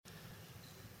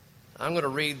I'm going to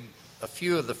read a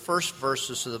few of the first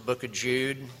verses of the book of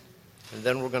Jude, and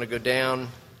then we're going to go down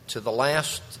to the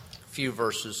last few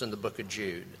verses in the book of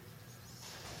Jude.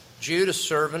 Jude, a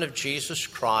servant of Jesus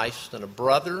Christ and a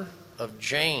brother of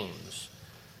James,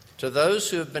 to those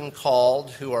who have been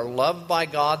called, who are loved by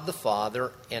God the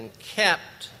Father and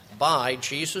kept by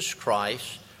Jesus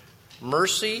Christ,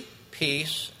 mercy,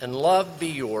 peace, and love be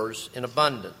yours in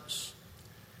abundance.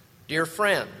 Dear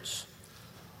friends,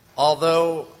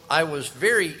 although I was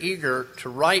very eager to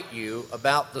write you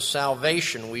about the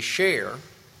salvation we share,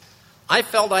 I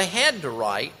felt I had to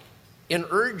write and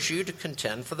urge you to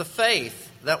contend for the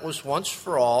faith that was once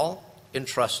for all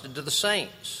entrusted to the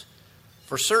saints.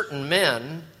 For certain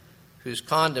men, whose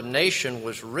condemnation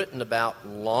was written about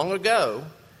long ago,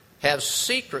 have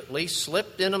secretly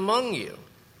slipped in among you.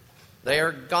 They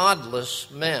are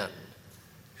godless men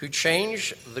who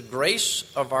change the grace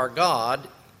of our God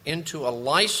into a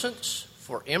license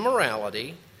for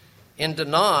immorality and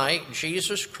deny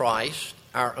Jesus Christ,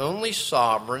 our only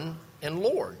sovereign and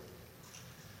Lord.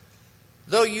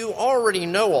 Though you already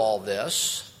know all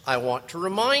this, I want to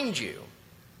remind you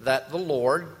that the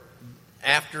Lord,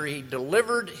 after he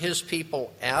delivered his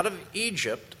people out of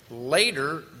Egypt,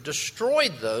 later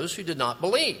destroyed those who did not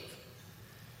believe.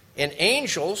 And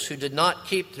angels who did not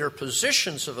keep their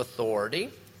positions of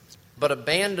authority, but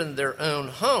abandoned their own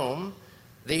home,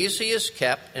 these he has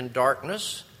kept in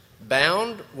darkness,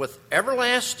 bound with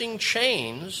everlasting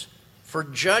chains for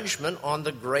judgment on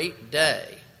the great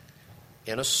day.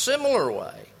 In a similar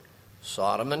way,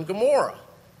 Sodom and Gomorrah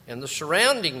and the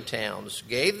surrounding towns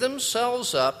gave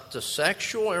themselves up to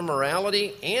sexual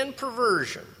immorality and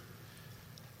perversion.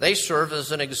 They serve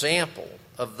as an example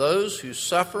of those who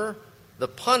suffer the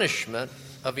punishment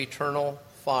of eternal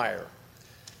fire.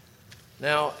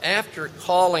 Now, after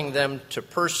calling them to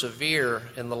persevere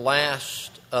in the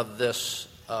last of this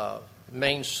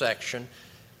main section,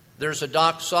 there's a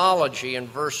doxology in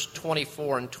verse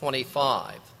 24 and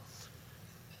 25.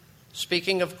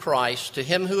 Speaking of Christ, to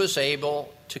him who is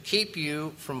able to keep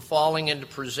you from falling and to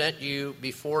present you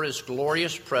before his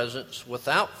glorious presence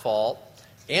without fault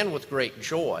and with great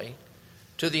joy,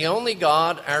 to the only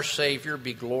God, our Savior,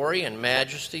 be glory and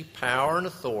majesty, power and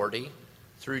authority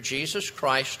through Jesus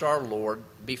Christ our Lord,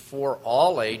 before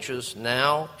all ages,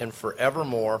 now and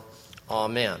forevermore.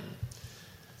 Amen.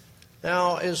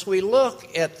 Now, as we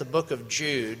look at the book of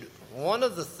Jude, one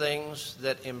of the things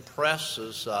that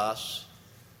impresses us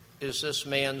is this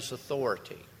man's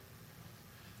authority.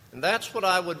 And that's what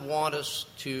I would want us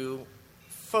to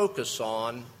focus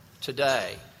on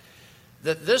today.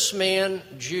 That this man,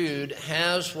 Jude,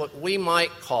 has what we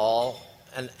might call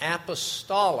an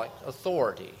apostolic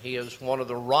authority. He is one of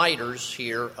the writers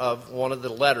here of one of the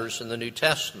letters in the New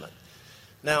Testament.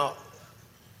 Now,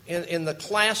 in the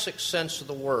classic sense of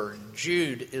the word,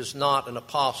 Jude is not an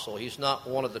apostle. He's not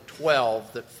one of the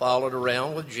 12 that followed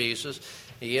around with Jesus.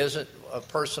 He isn't a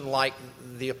person like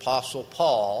the Apostle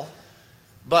Paul.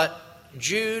 But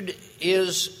Jude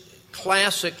is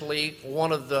classically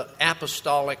one of the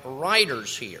apostolic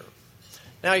writers here.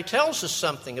 Now, he tells us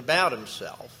something about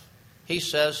himself. He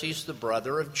says he's the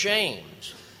brother of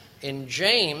James. And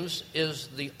James is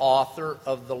the author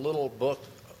of the little book,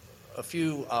 a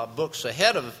few books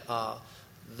ahead of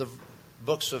the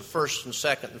books of 1st and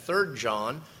 2nd and 3rd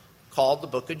John, called the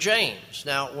book of James.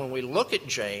 Now, when we look at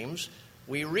James,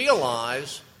 we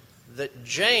realize that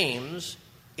James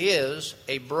is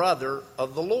a brother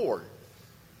of the Lord.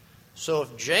 So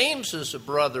if James is a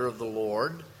brother of the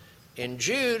Lord and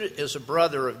Jude is a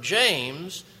brother of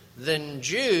James, then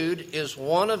Jude is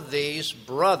one of these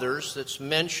brothers that's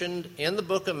mentioned in the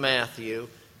book of Matthew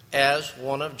as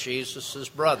one of Jesus'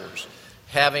 brothers,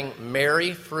 having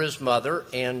Mary for his mother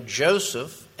and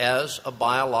Joseph as a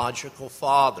biological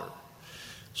father.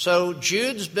 So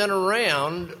Jude's been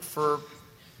around for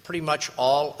pretty much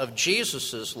all of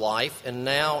Jesus' life and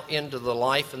now into the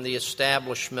life and the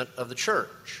establishment of the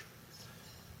church.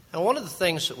 Now, one of the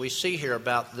things that we see here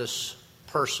about this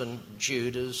person,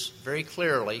 Jude, is very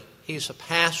clearly he's a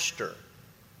pastor.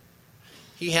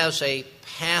 He has a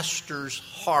pastor's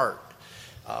heart.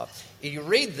 If you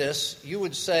read this, you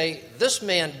would say this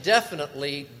man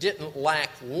definitely didn't lack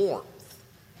warmth.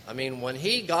 I mean, when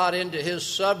he got into his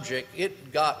subject,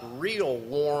 it got real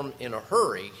warm in a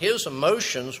hurry. His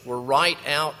emotions were right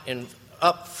out and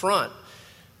up front.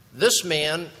 This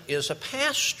man is a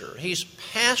pastor. He's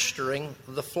pastoring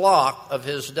the flock of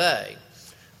his day.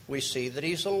 We see that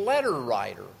he's a letter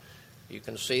writer. You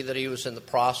can see that he was in the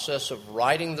process of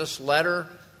writing this letter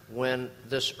when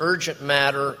this urgent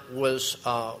matter was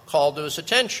called to his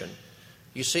attention.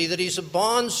 You see that he's a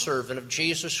bondservant of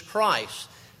Jesus Christ.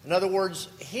 In other words,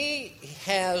 he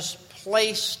has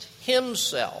placed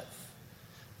himself.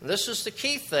 And this is the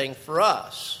key thing for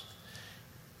us.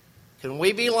 Can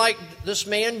we be like this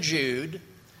man Jude?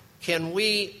 Can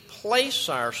we place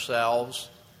ourselves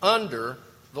under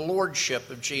the lordship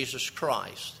of Jesus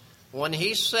Christ? When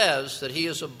he says that he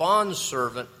is a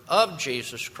bondservant of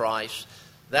Jesus Christ,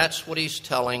 that's what he's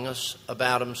telling us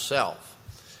about himself.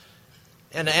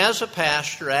 And as a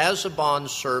pastor, as a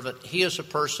bondservant, he is a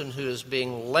person who is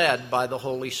being led by the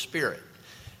Holy Spirit.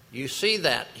 You see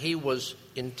that. He was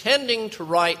intending to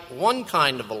write one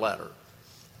kind of a letter.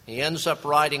 He ends up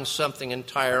writing something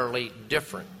entirely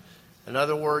different. In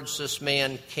other words, this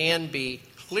man can be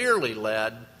clearly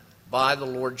led by the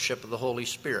lordship of the Holy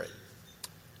Spirit.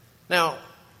 Now,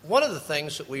 one of the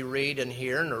things that we read and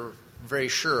hear and are very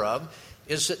sure of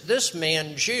is that this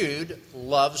man, Jude,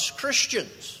 loves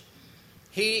Christians.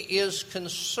 He is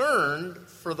concerned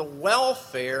for the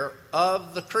welfare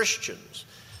of the Christians.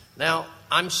 Now,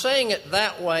 I'm saying it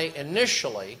that way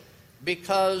initially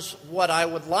because what I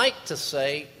would like to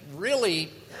say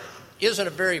really isn't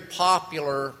a very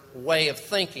popular way of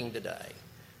thinking today,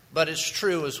 but it's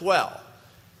true as well.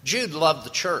 Jude loved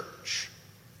the church.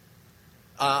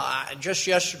 Just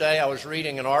yesterday I was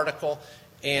reading an article,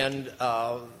 and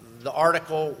the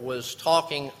article was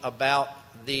talking about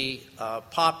the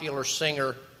popular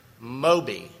singer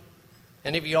Moby.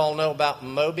 Any of you all know about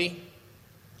Moby?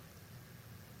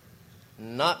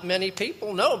 Not many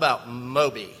people know about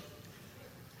Moby.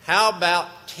 How about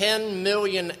 10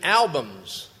 million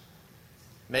albums?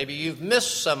 Maybe you've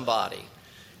missed somebody.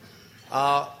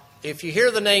 If you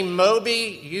hear the name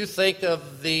Moby, you think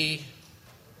of the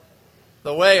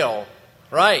whale,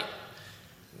 right?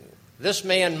 This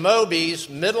man Moby's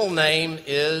middle name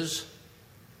is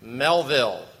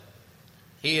Melville.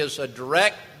 He is a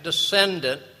direct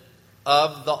descendant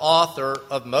of the author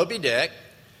of Moby Dick,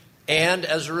 and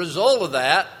as a result of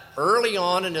that, early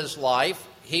on in his life,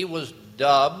 he was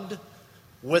dubbed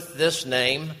with this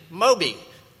name, Moby.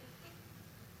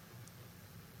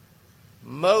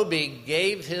 Moby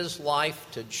gave his life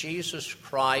to Jesus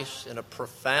Christ in a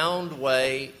profound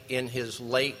way in his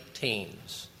late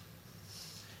teens.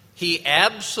 He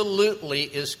absolutely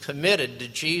is committed to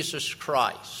Jesus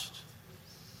Christ.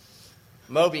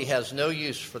 Moby has no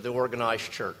use for the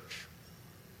organized church.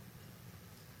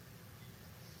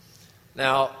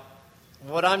 Now,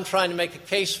 what I'm trying to make a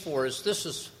case for is this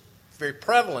is very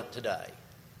prevalent today.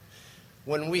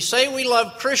 When we say we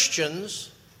love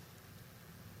Christians,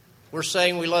 we're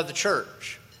saying we love the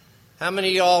church. How many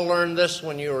of y'all learned this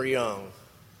when you were young?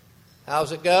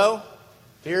 How's it go?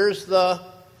 There's the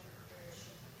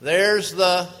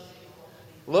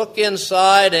look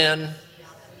inside and,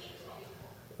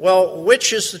 well,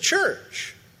 which is the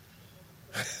church?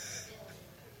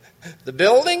 The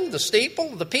building, the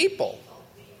steeple, the people?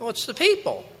 Well, it's the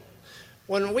people.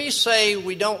 When we say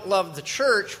we don't love the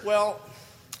church, well,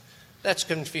 that's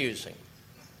confusing.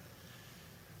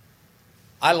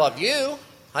 I love you.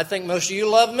 I think most of you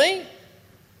love me.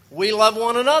 We love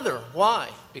one another. Why?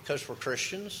 Because we're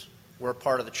Christians. We're a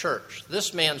part of the church.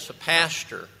 This man's a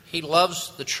pastor. He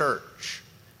loves the church.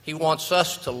 He wants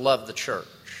us to love the church.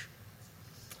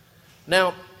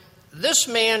 Now, this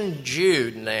man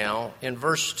Jude now, in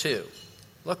verse 2,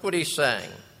 look what he's saying.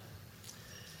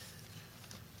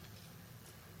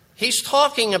 He's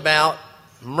talking about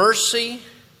mercy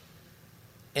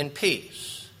and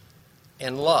peace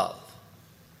and love.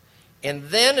 And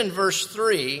then in verse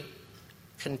 3,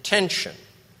 contention.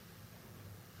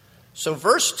 So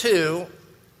verse 2,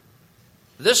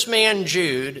 this man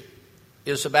Jude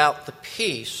is about the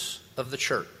peace of the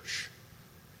church.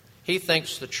 He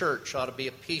thinks the church ought to be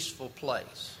a peaceful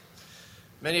place.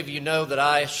 Many of you know that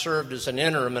I served as an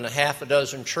interim in a half a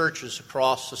dozen churches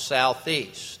across the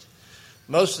southeast.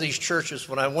 Most of these churches,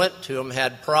 when I went to them,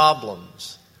 had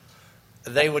problems.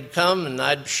 They would come and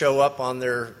I'd show up on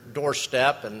their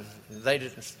doorstep, and they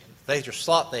just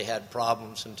thought they had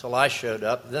problems until I showed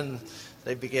up. Then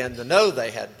they began to know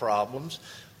they had problems.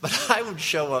 But I would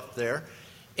show up there,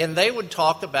 and they would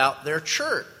talk about their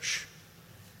church.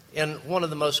 And one of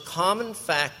the most common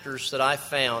factors that I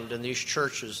found in these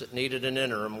churches that needed an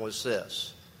interim was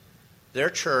this. Their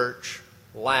church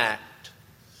lacked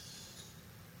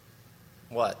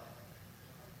what?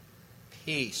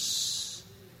 Peace.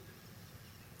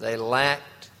 They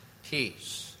lacked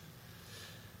peace.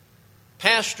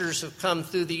 Pastors have come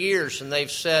through the years and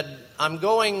they've said, I'm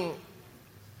going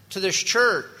to this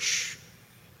church,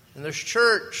 and this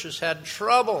church has had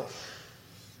trouble.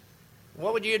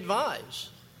 What would you advise?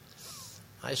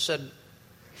 I said,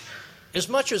 as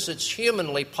much as it's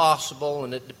humanly possible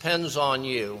and it depends on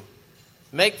you,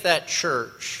 make that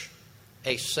church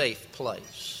a safe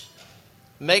place.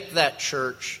 Make that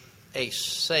church a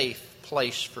safe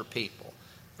place for people.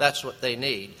 That's what they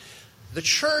need. The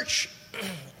church,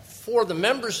 for the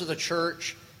members of the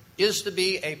church, is to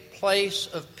be a place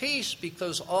of peace,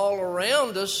 because all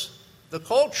around us, the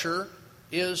culture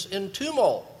is in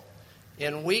tumult.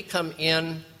 And we come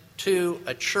in to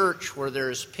a church where there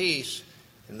is peace,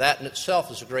 and that in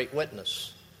itself is a great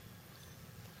witness.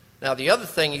 Now, the other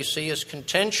thing you see is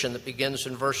contention that begins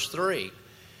in verse 3.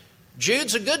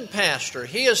 Jude's a good pastor.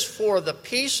 He is for the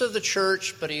peace of the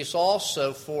church, but he's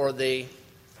also for the,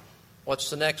 what's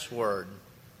the next word?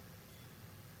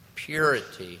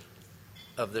 Purity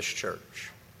of this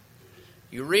church.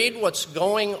 You read what's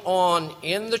going on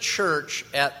in the church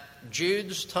at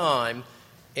Jude's time,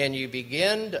 and you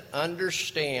begin to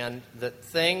understand that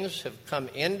things have come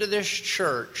into this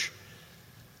church.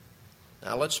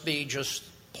 Now, let's be just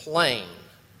plain.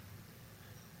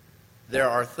 There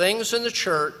are things in the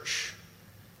church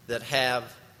that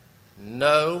have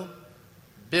no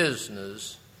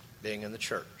business being in the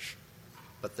church,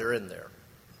 but they're in there.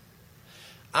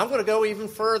 I'm going to go even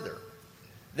further.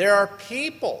 There are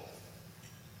people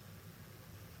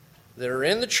that are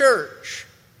in the church.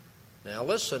 Now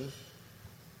listen,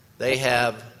 they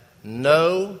have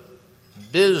no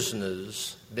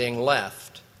business being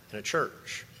left in a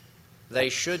church. They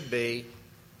should be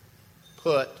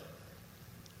put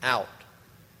out.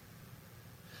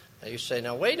 Now you say,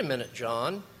 now wait a minute,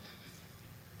 John.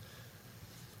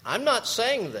 I'm not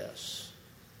saying this.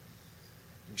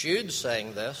 Jude's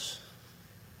saying this.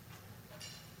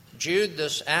 Jude,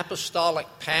 this apostolic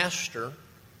pastor,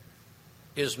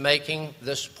 is making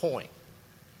this point.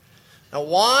 Now,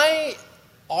 why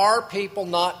are people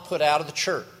not put out of the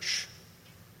church?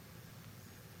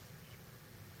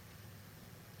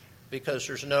 Because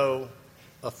there's no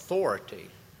authority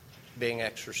being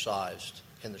exercised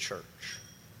in the church.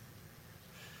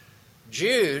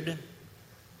 Jude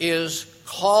is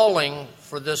calling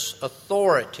for this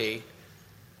authority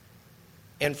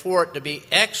and for it to be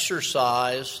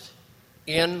exercised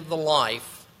in the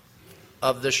life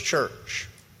of this church.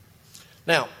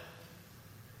 Now,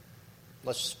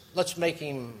 let's make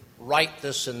him write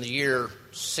this in the year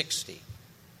 60.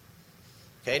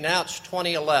 Okay, now it's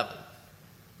 2011.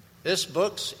 This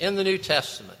book's in the New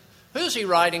Testament. Who's he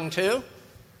writing to?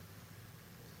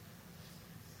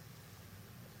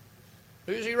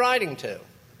 Who's he writing to?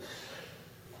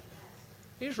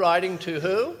 He's writing to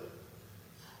who?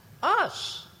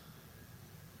 Us.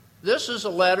 This is a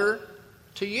letter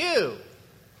to you.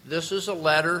 This is a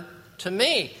letter to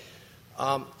me.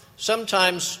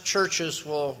 Sometimes churches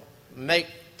will make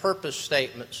purpose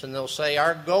statements and they'll say,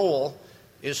 our goal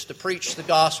is to preach the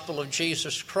gospel of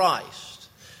Jesus Christ.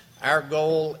 Our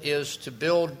goal is to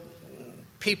build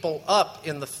people up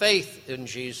in the faith in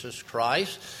Jesus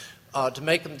Christ, to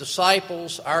make them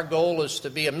disciples. Our goal is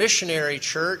to be a missionary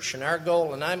church, and our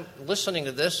goal, and I'm listening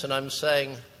to this and I'm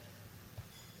saying,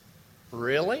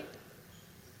 really?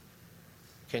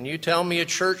 Can you tell me a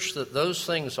church that those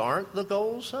things aren't the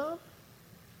goals of?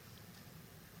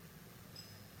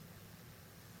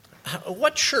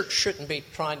 What church shouldn't be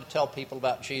trying to tell people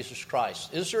about Jesus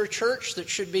Christ? Is there a church that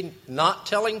should be not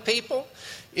telling people?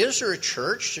 Is there a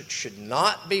church that should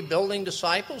not be building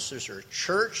disciples? Is there a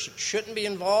church that shouldn't be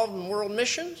involved in world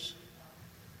missions?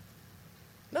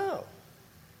 No.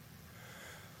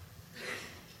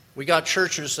 We got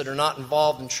churches that are not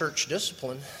involved in church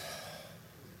discipline.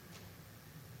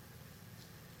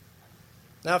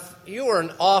 Now, if you were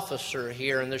an officer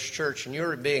here in this church and you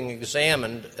were being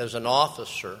examined as an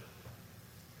officer,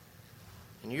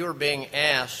 and you were being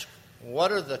asked,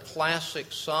 what are the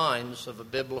classic signs of a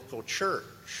biblical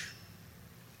church?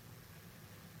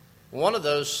 One of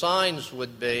those signs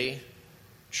would be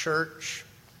church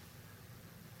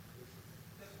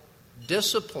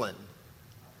discipline.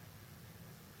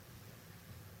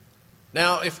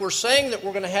 Now, if we're saying that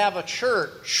we're going to have a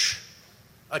church,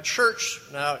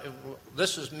 now,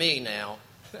 this is me now,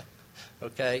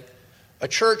 okay? A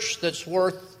church that's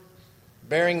worth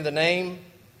bearing the name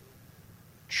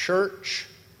church,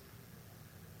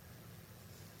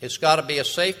 it's got to be a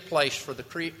safe place for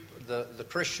the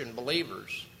Christian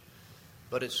believers,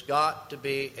 but it's got to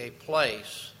be a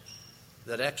place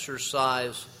that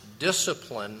exercises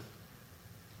discipline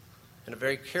in a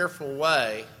very careful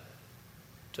way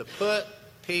to put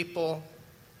people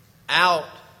out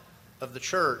of the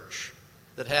church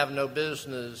that have no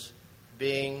business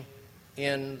being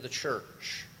in the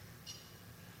church.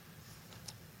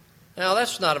 Now,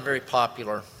 that's not a very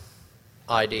popular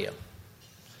idea.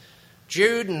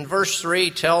 Jude in verse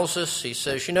 3 tells us, he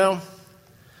says,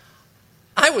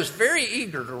 I was very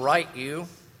eager to write you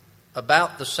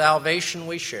about the salvation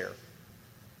we share.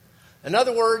 In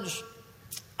other words,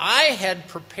 I had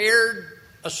prepared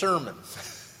a sermon.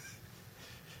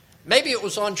 Maybe it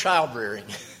was on child rearing.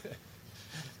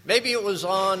 Maybe it was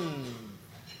on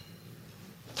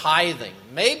tithing.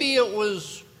 Maybe it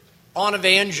was on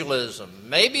evangelism.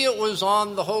 Maybe it was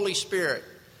on the Holy Spirit.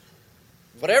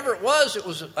 Whatever it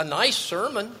was a nice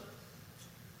sermon.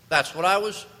 That's what I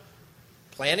was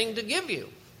planning to give you.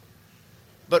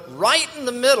 But right in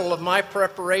the middle of my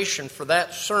preparation for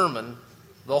that sermon,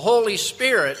 the Holy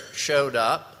Spirit showed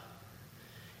up,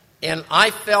 and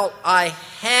I felt I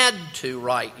had to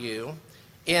write you,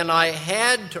 and I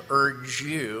had to urge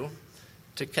you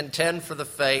to contend for the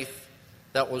faith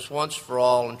that was once for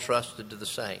all entrusted to the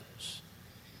saints.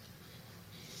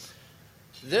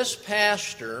 This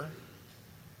pastor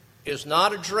is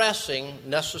not addressing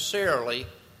necessarily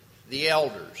the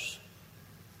elders.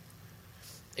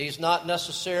 He's not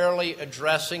necessarily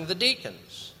addressing the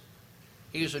deacons.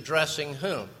 He's addressing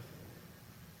whom?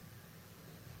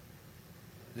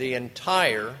 The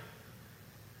entire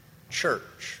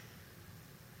church.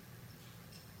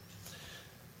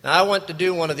 Now, I went to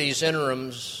do one of these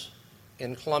interims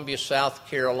in Columbia, South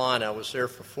Carolina. I was there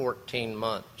for 14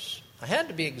 months. I had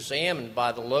to be examined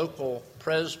by the local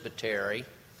presbytery.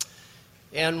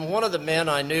 And one of the men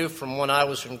I knew from when I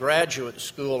was in graduate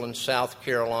school in South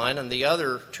Carolina, and the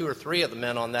other 2 or 3 of the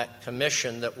men on that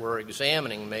commission that were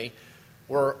examining me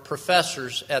were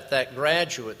professors at that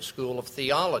graduate school of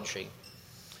theology.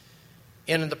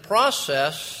 And in the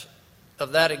process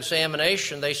of that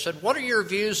examination, they said, "What are your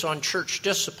views on church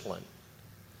discipline?"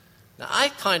 Now, I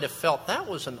kind of felt that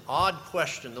was an odd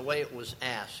question the way it was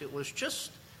asked. It was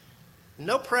just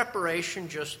no preparation,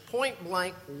 just point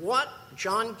blank. What,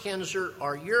 John Kinzer,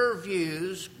 are your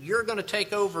views? You're going to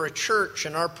take over a church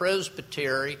in our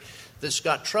presbytery that's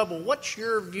got trouble. What's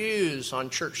your views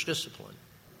on church discipline?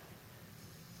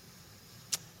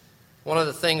 One of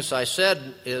the things I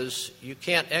said is you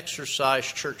can't exercise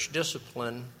church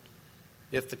discipline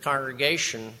if the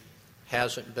congregation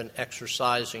hasn't been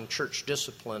exercising church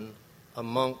discipline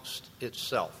amongst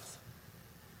itself.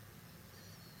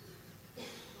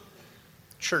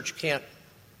 Church can't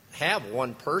have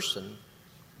one person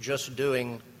just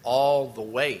doing all the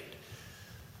weight.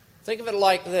 Think of it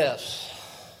like this.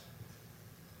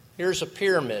 Here's a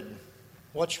pyramid.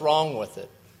 What's wrong with it?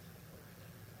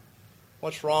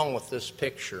 What's wrong with this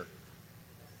picture?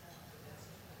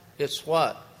 It's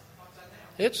what?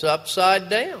 It's upside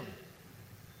down.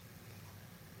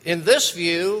 In this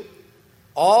view,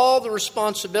 all the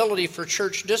responsibility for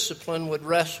church discipline would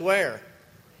rest where?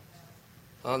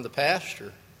 On the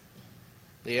pastor,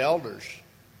 the elders.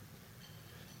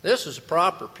 This is a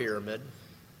proper pyramid.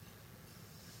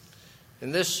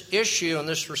 And this issue and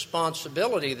this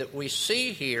responsibility that we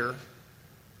see here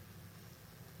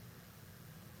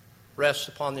rests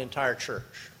upon the entire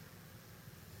church.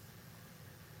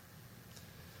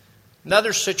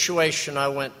 Another situation I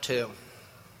went to,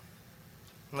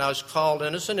 and I was called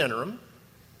in as an interim,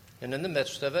 and in the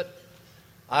midst of it,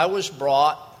 I was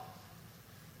brought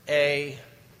a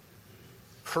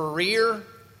career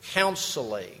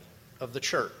counselee of the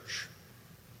church.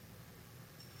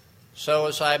 So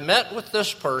as I met with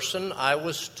this person, I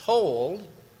was told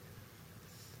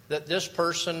that this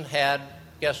person had,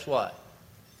 guess what?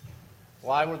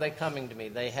 Why were they coming to me?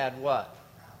 They had what?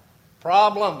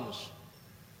 Problems.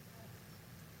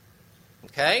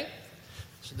 Okay?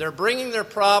 So they're bringing their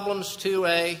problems to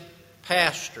a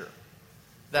pastor.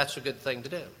 That's a good thing to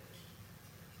do.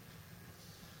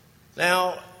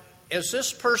 Now, as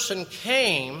this person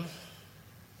came,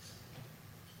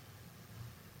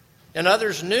 and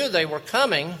others knew they were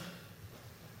coming,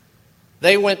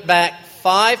 they went back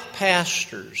 5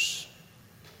 pastors.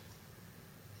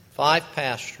 5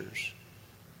 pastors.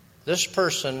 This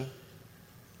person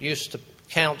used to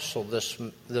counsel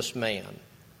this man.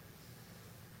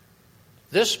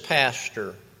 This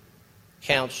pastor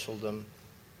counseled him.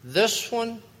 This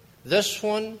one,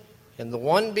 and the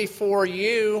one before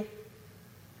you.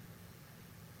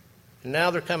 And now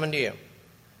they're coming to you.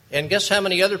 And guess how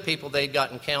many other people they'd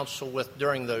gotten counsel with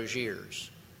during those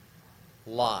years?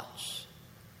 Lots.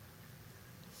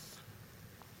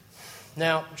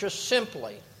 Now, just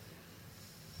simply,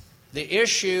 the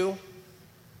issue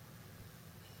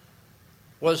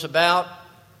was about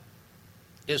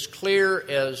as clear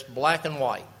as black and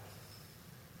white.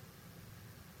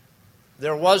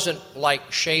 There wasn't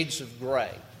like shades of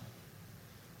gray.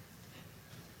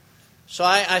 So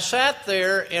I sat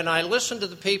there and I listened to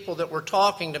the people that were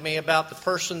talking to me about the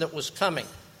person that was coming.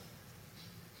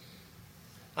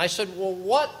 I said, well,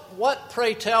 what,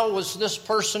 pray tell, was this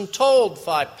person told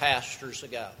 5 pastors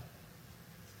ago?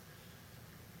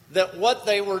 That what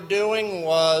they were doing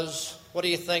was, what do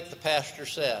you think the pastor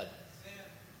said?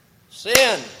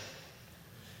 Sin.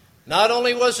 Not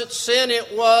only was it sin,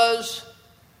 it was,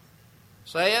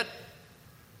 say it,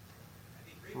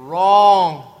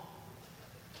 wrong.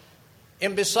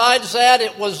 And besides that,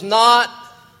 it was not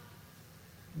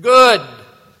good.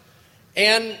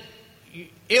 And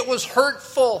it was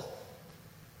hurtful.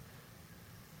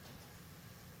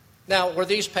 Now, were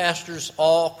these pastors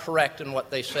all correct in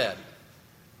what they said?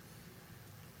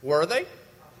 Were they?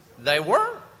 They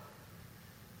were.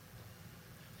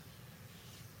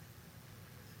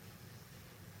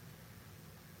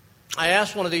 I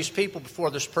asked one of these people before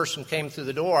this person came through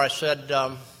the door, I said,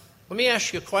 let me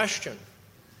ask you a question.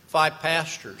 5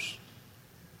 pastors.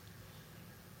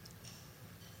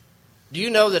 Do you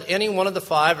know that any one of the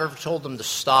 5 ever told them to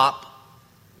stop?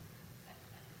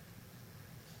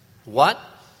 What?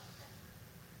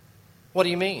 What do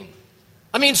you mean?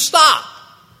 I mean, stop.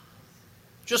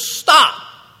 Just stop.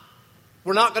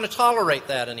 We're not going to tolerate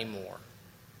that anymore.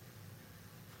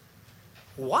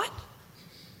 What?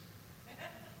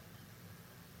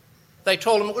 They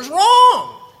told him it was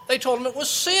wrong. They told him it was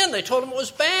sin. They told him it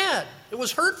was bad. It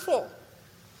was hurtful.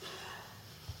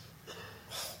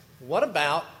 What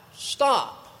about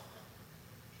stop?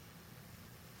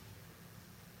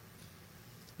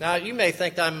 Now, you may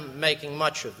think I'm making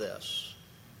much of this,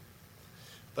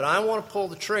 but I want to pull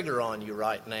the trigger on you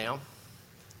right now.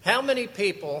 How many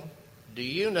people do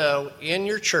you know in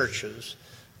your churches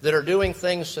that are doing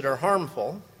things that are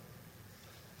harmful,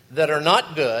 that are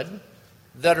not good,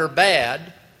 that are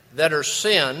bad, that are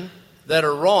sin, that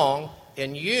are wrong,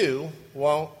 and you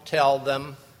won't tell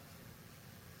them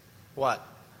what?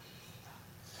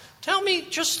 Tell me,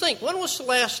 just think, when was the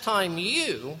last time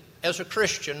you, as a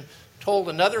Christian, told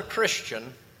another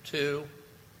Christian to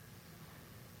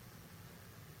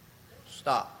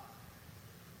stop?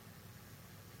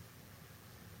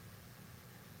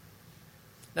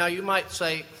 Now, you might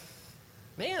say,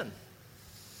 man,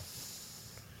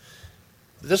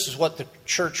 this is what the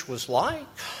church was like.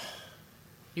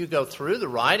 You go through the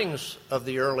writings of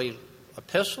the early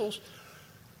epistles.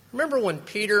 Remember when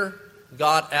Peter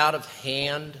got out of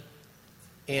hand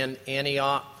in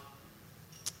Antioch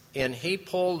and he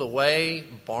pulled away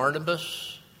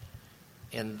Barnabas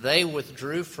and they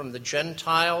withdrew from the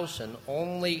Gentiles and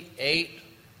only ate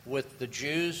with the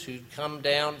Jews who'd come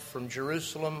down from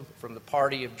Jerusalem from the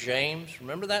party of James?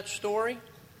 Remember that story?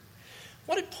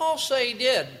 What did Paul say he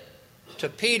did to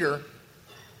Peter,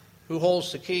 who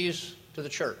holds the keys to the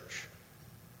church?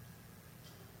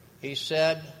 He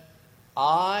said,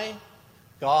 I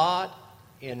got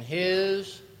in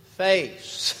his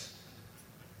face.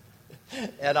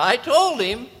 And I told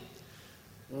him,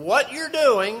 what you're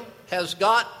doing has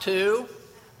got to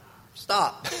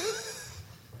stop.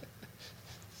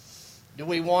 Do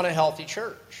we want a healthy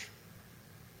church?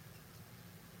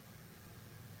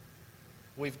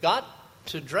 We've got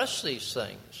to address these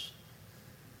things.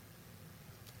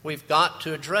 We've got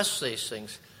to address these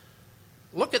things.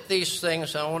 Look at these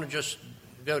things. I want to just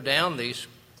go down these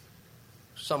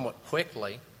somewhat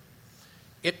quickly.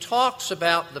 It talks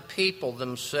about the people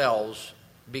themselves,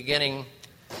 beginning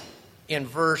in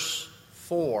verse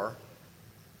 4.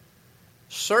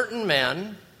 Certain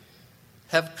men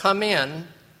have come in,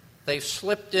 they've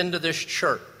slipped into this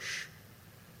church.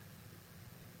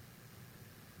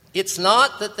 It's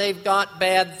not that they've got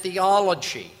bad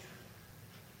theology.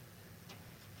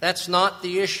 That's not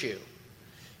the issue.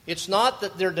 It's not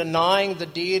that they're denying the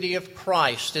deity of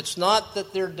Christ. It's not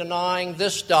that they're denying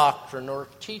this doctrine or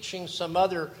teaching some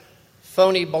other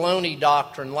phony baloney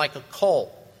doctrine like a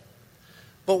cult.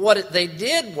 But what they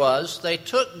did was they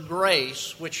took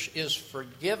grace, which is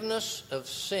forgiveness of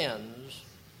sins,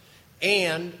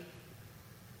 and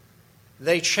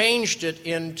they changed it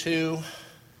into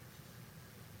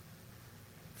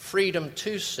freedom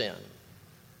to sin.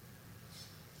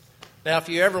 Now, if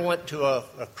you ever went to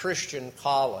a Christian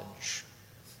college,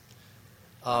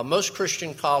 most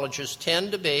Christian colleges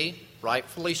tend to be,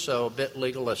 rightfully so, a bit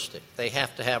legalistic. They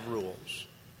have to have rules.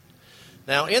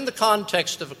 Now, in the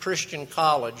context of a Christian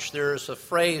college, there's a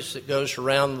phrase that goes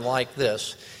around like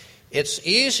this. It's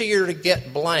easier to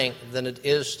get blank than it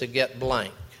is to get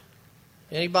blank.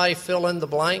 Anybody fill in the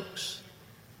blanks?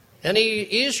 Any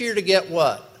easier to get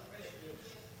what?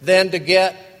 Than to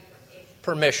get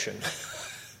permission.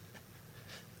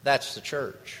 That's the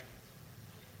church.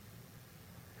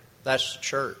 That's the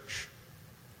church.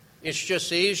 It's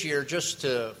just easier just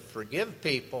to forgive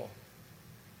people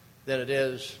than it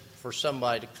is for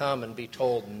somebody to come and be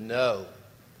told no.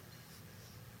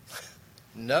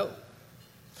 No.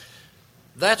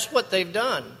 That's what they've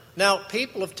done. Now,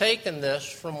 people have taken this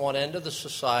from one end of the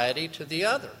society to the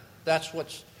other. That's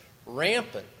what's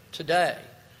rampant today.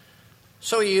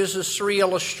 So he uses 3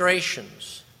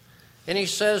 illustrations. And he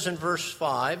says in verse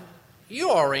 5,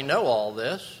 you already know all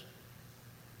this.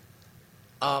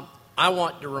 I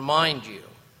want to remind you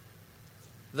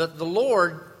that the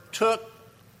Lord took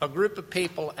a group of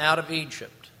people out of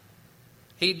Egypt.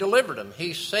 He delivered them.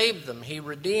 He saved them. He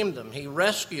redeemed them. He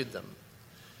rescued them.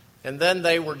 And then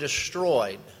they were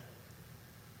destroyed.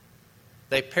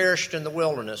 They perished in the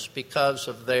wilderness because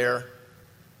of their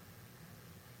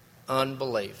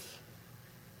unbelief,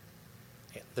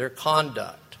 their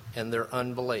conduct, and their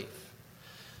unbelief.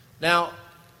 Now,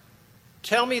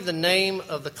 tell me the name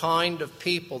of the kind of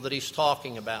people that he's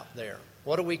talking about there.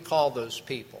 What do we call those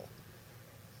people?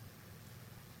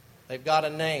 They've got a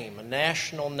name, a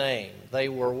national name. They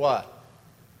were what?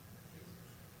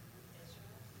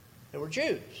 They were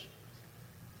Jews.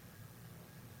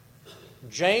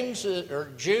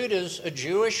 Jude is a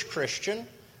Jewish Christian,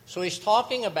 so he's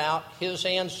talking about his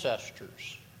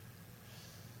ancestors.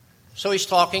 So he's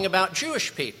talking about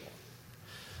Jewish people.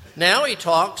 Now he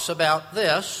talks about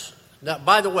this. Now,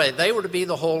 by the way, they were to be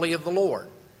the holy of the Lord.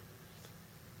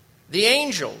 The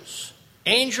angels,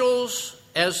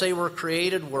 as they were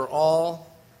created, were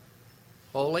all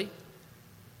holy.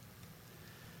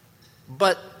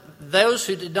 But those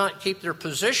who did not keep their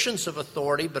positions of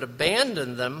authority but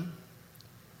abandoned them,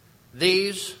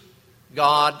 these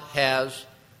God has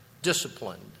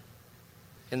disciplined.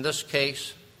 In this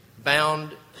case,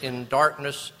 bound in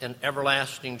darkness and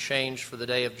everlasting chains for the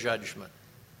day of judgment.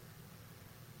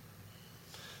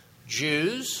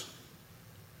 Jews,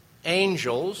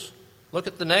 angels, look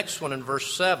at the next one in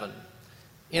verse 7.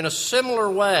 In a similar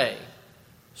way,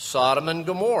 Sodom and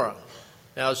Gomorrah.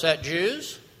 Now, is that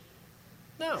Jews?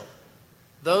 No.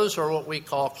 Those are what we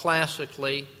call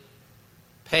classically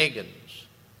pagans.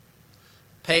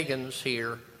 Pagans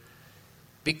here,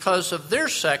 because of their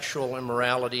sexual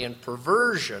immorality and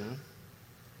perversion,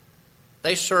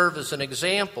 they serve as an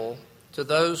example to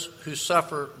those who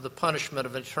suffer the punishment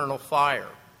of eternal fire.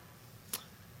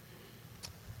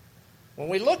 When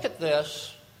we look at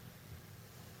this,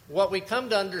 what we come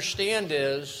to understand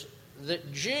is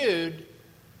that Jude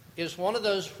is one of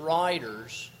those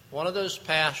writers, one of those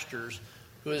pastors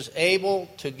who is able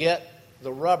to get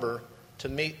the rubber to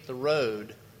meet the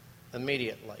road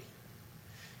immediately.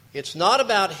 It's not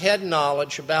about head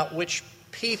knowledge about which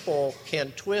people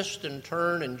can twist and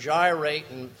turn and gyrate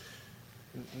and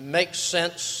make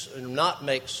sense and not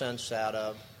make sense out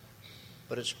of,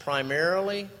 but it's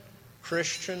primarily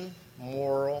Christian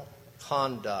moral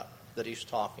conduct that he's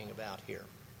talking about here.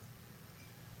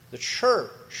 The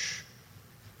church,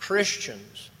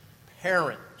 Christians,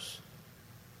 parents,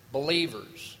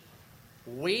 believers,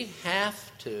 we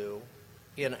have to,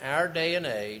 in our day and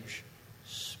age,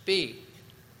 speak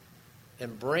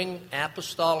and bring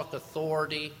apostolic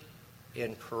authority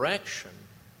in correction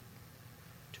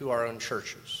to our own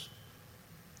churches,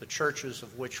 the churches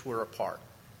of which we're a part.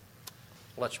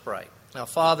 Let's pray. Now,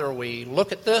 Father, we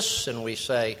look at this and we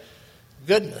say,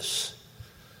 goodness,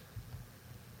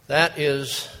 that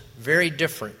is very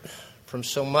different from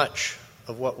so much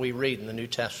of what we read in the New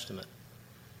Testament.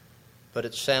 But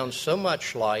it sounds so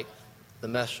much like the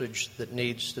message that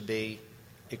needs to be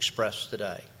expressed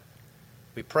today.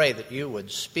 We pray that you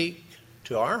would speak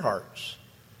to our hearts,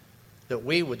 that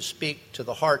we would speak to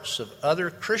the hearts of other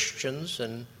Christians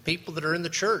and people that are in the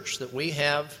church, that we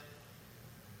have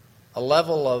a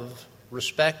level of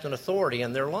respect and authority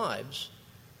in their lives,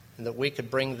 and that we could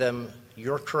bring them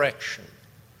your correction,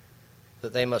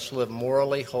 that they must live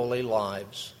morally holy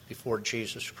lives before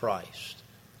Jesus Christ,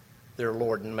 their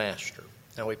Lord and Master.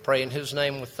 Now we pray in his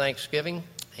name with thanksgiving.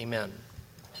 Amen.